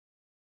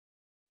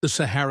The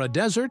Sahara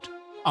Desert,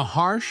 a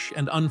harsh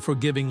and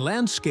unforgiving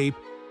landscape,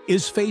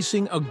 is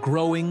facing a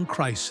growing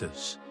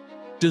crisis: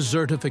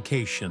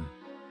 desertification.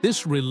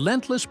 This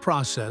relentless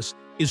process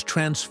is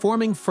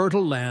transforming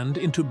fertile land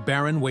into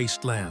barren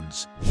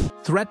wastelands,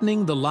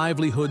 threatening the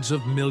livelihoods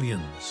of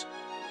millions.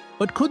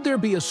 But could there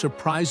be a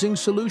surprising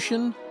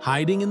solution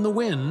hiding in the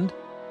wind?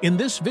 In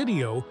this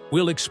video,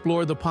 we'll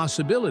explore the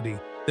possibility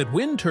that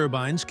wind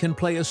turbines can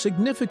play a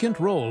significant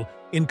role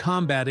in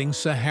combating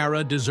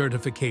Sahara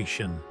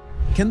desertification.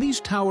 Can these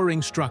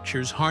towering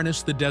structures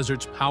harness the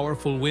desert's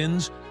powerful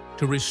winds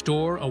to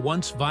restore a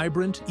once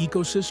vibrant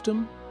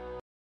ecosystem?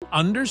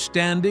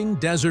 Understanding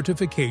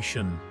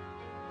desertification.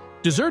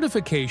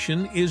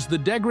 Desertification is the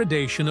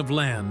degradation of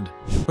land,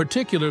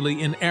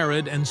 particularly in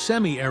arid and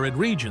semi-arid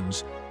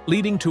regions,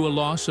 leading to a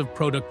loss of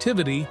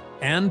productivity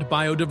and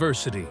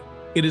biodiversity.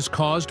 It is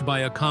caused by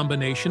a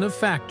combination of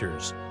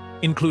factors,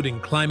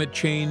 including climate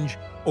change,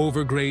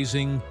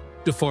 overgrazing,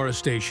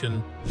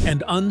 deforestation,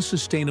 and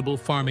unsustainable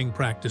farming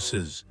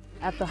practices.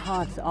 At the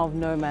heart of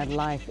nomad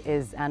life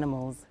is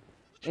animals.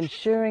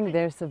 Ensuring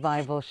their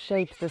survival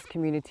shapes this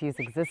community's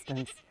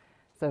existence.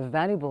 So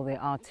valuable they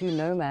are to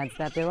nomads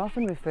that they're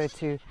often referred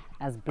to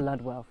as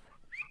blood wealth.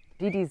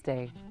 Didi's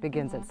day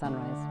begins at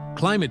sunrise.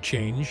 Climate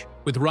change,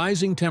 with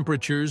rising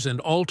temperatures and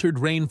altered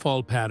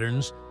rainfall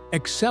patterns,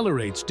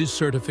 accelerates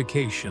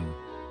desertification.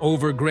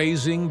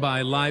 Overgrazing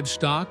by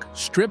livestock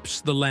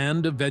strips the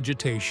land of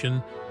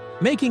vegetation,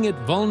 making it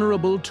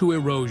vulnerable to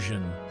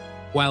erosion,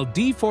 while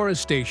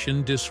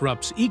deforestation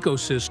disrupts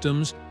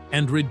ecosystems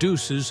and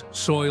reduces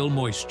soil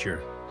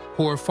moisture.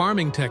 Poor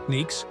farming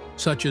techniques,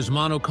 such as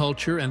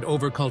monoculture and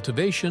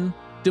overcultivation,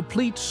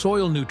 deplete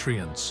soil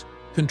nutrients,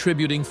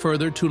 contributing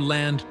further to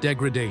land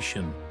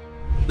degradation.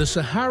 The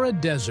Sahara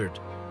Desert,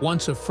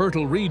 once a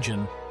fertile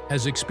region,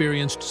 has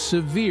experienced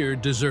severe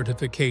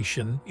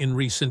desertification in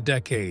recent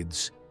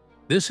decades.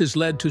 This has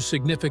led to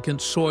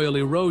significant soil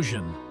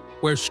erosion,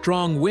 where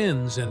strong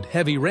winds and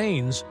heavy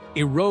rains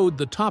erode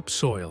the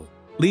topsoil,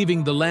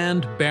 leaving the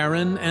land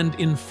barren and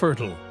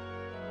infertile.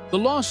 The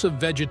loss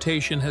of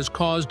vegetation has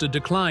caused a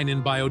decline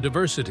in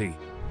biodiversity,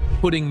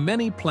 putting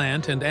many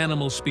plant and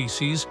animal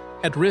species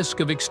at risk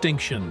of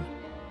extinction.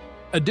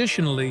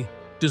 Additionally,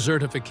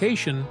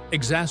 desertification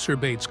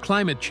exacerbates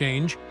climate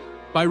change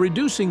by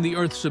reducing the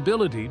Earth's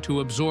ability to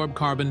absorb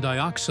carbon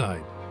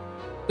dioxide.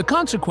 The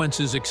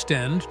consequences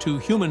extend to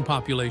human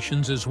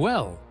populations as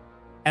well,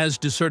 as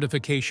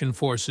desertification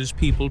forces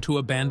people to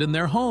abandon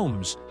their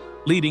homes,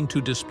 leading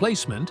to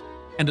displacement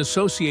and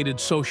associated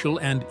social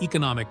and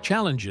economic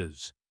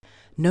challenges.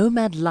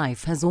 Nomad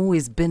life has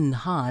always been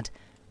hard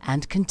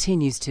and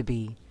continues to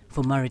be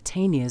for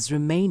Mauritania's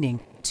remaining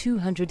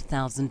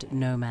 200,000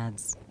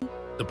 nomads.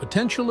 The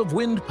potential of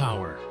wind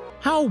power.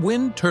 How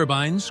wind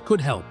turbines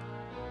could help.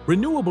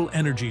 Renewable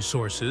energy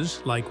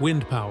sources, like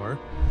wind power,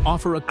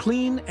 offer a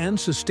clean and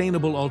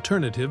sustainable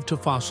alternative to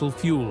fossil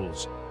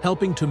fuels,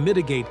 helping to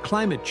mitigate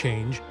climate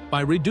change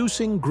by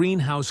reducing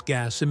greenhouse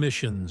gas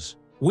emissions.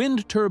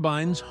 Wind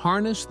turbines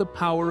harness the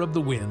power of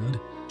the wind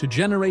to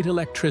generate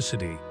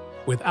electricity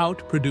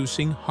without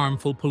producing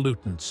harmful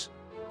pollutants.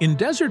 In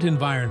desert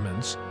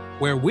environments,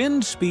 where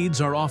wind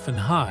speeds are often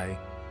high,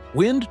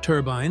 wind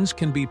turbines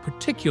can be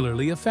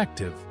particularly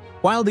effective.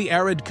 While the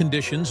arid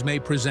conditions may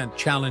present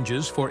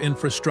challenges for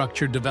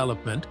infrastructure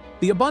development,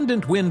 the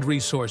abundant wind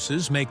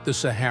resources make the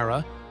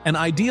Sahara an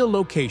ideal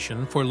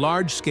location for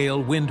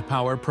large-scale wind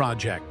power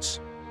projects.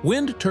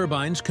 Wind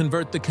turbines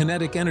convert the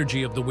kinetic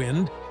energy of the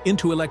wind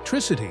into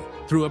electricity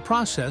through a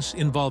process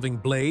involving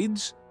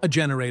blades, a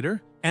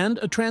generator, and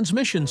a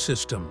transmission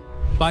system.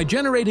 By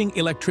generating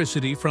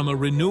electricity from a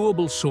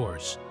renewable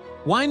source,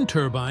 wind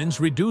turbines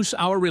reduce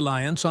our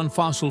reliance on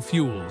fossil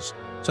fuels,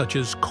 such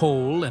as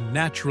coal and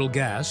natural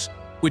gas,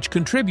 which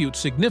contribute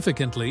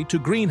significantly to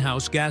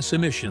greenhouse gas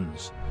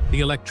emissions.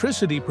 The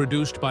electricity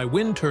produced by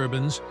wind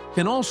turbines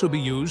can also be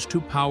used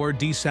to power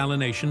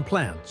desalination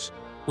plants,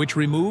 which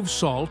remove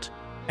salt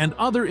and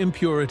other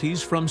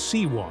impurities from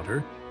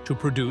seawater to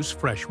produce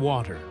fresh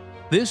water.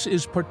 This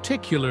is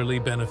particularly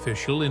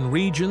beneficial in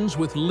regions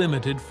with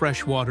limited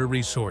freshwater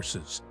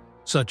resources,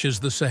 such as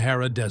the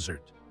Sahara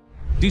Desert.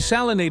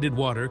 Desalinated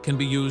water can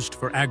be used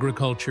for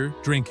agriculture,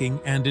 drinking,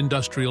 and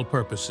industrial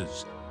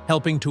purposes,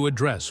 helping to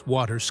address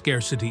water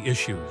scarcity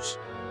issues.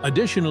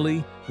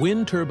 Additionally,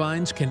 wind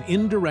turbines can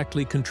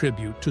indirectly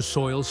contribute to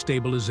soil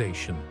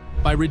stabilization.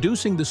 By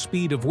reducing the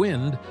speed of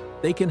wind,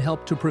 they can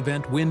help to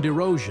prevent wind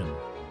erosion,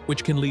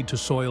 which can lead to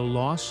soil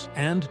loss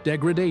and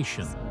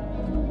degradation.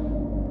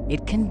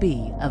 It can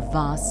be a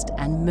vast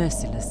and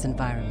merciless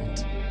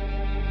environment.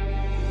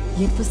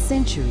 Yet for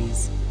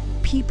centuries,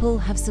 people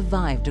have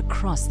survived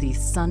across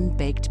these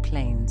sun-baked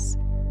plains.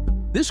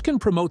 This can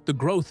promote the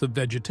growth of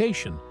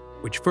vegetation,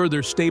 which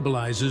further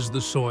stabilizes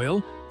the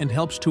soil and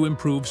helps to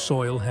improve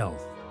soil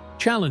health.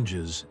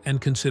 Challenges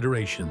and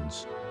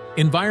considerations.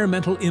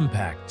 Environmental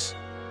impacts.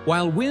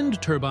 While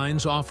wind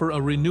turbines offer a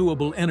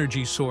renewable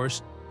energy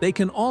source, they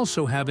can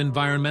also have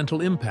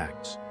environmental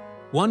impacts.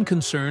 One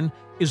concern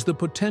is the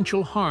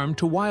potential harm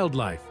to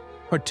wildlife,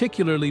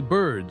 particularly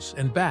birds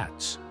and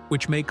bats.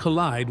 which may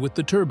collide with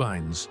the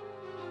turbines.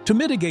 To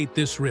mitigate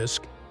this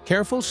risk,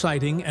 careful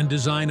siting and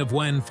design of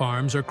wind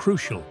farms are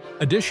crucial.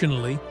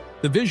 Additionally,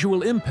 the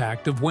visual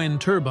impact of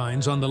wind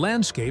turbines on the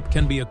landscape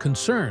can be a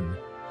concern,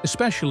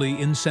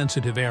 especially in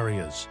sensitive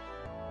areas.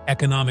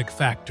 Economic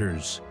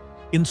factors.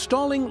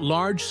 Installing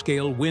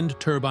large-scale wind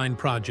turbine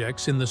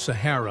projects in the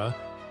Sahara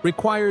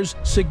requires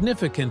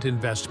significant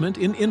investment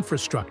in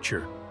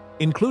infrastructure,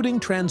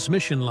 including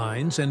transmission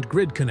lines and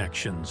grid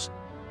connections.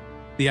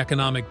 The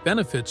economic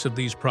benefits of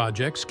these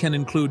projects can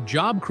include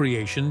job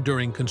creation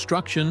during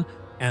construction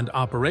and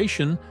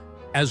operation,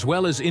 as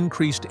well as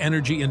increased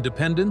energy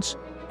independence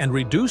and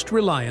reduced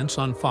reliance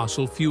on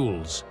fossil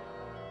fuels.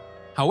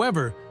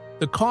 However,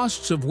 the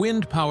costs of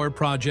wind power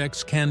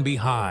projects can be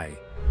high,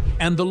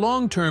 and the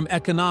long-term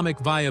economic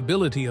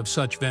viability of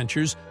such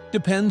ventures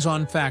depends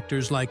on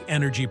factors like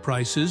energy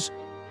prices,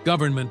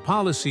 government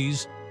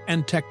policies,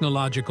 and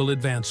technological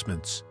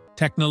advancements.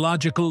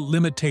 Technological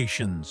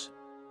limitations.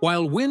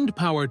 While wind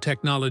power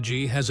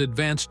technology has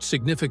advanced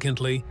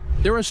significantly,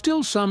 there are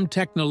still some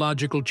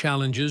technological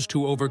challenges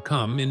to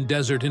overcome in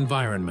desert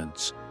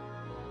environments.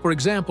 For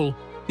example,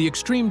 the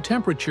extreme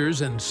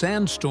temperatures and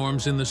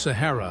sandstorms in the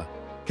Sahara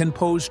can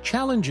pose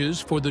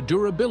challenges for the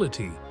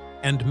durability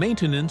and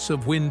maintenance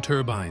of wind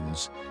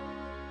turbines.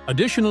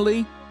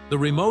 Additionally, the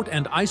remote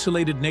and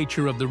isolated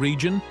nature of the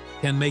region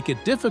can make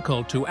it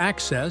difficult to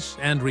access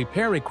and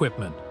repair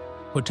equipment,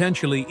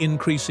 potentially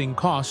increasing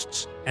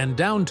costs and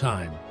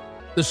downtime.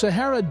 The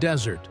Sahara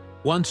Desert,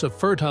 once a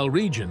fertile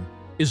region,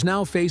 is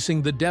now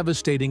facing the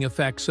devastating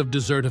effects of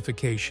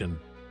desertification.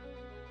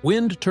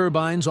 Wind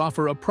turbines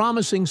offer a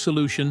promising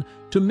solution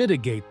to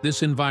mitigate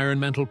this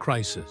environmental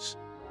crisis.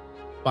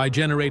 By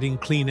generating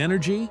clean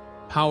energy,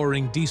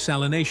 powering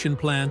desalination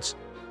plants,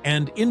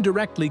 and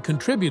indirectly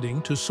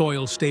contributing to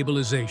soil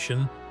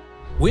stabilization,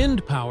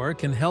 wind power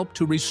can help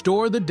to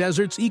restore the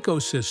desert's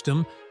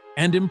ecosystem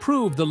and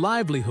improve the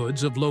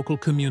livelihoods of local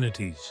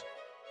communities.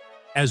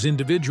 As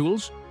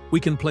individuals, we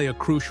can play a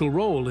crucial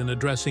role in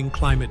addressing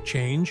climate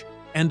change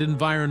and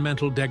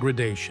environmental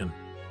degradation.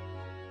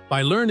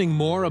 By learning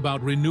more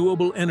about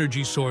renewable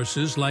energy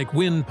sources like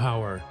wind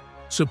power,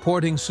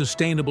 supporting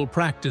sustainable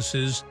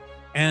practices,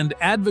 and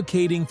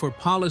advocating for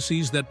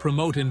policies that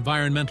promote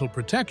environmental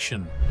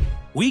protection,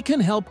 we can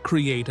help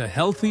create a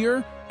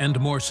healthier and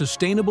more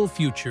sustainable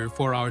future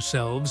for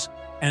ourselves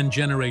and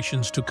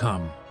generations to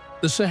come.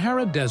 The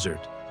Sahara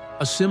Desert,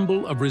 a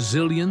symbol of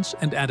resilience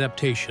and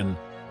adaptation,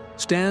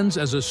 stands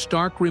as a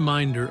stark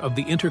reminder of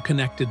the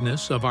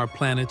interconnectedness of our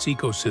planet's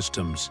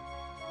ecosystems.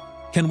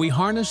 Can we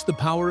harness the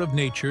power of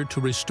nature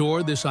to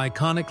restore this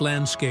iconic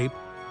landscape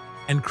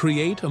and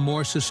create a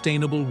more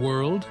sustainable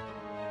world?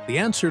 The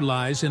answer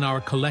lies in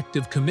our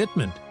collective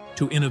commitment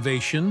to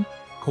innovation,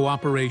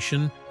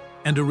 cooperation,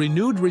 and a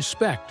renewed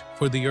respect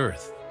for the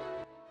Earth.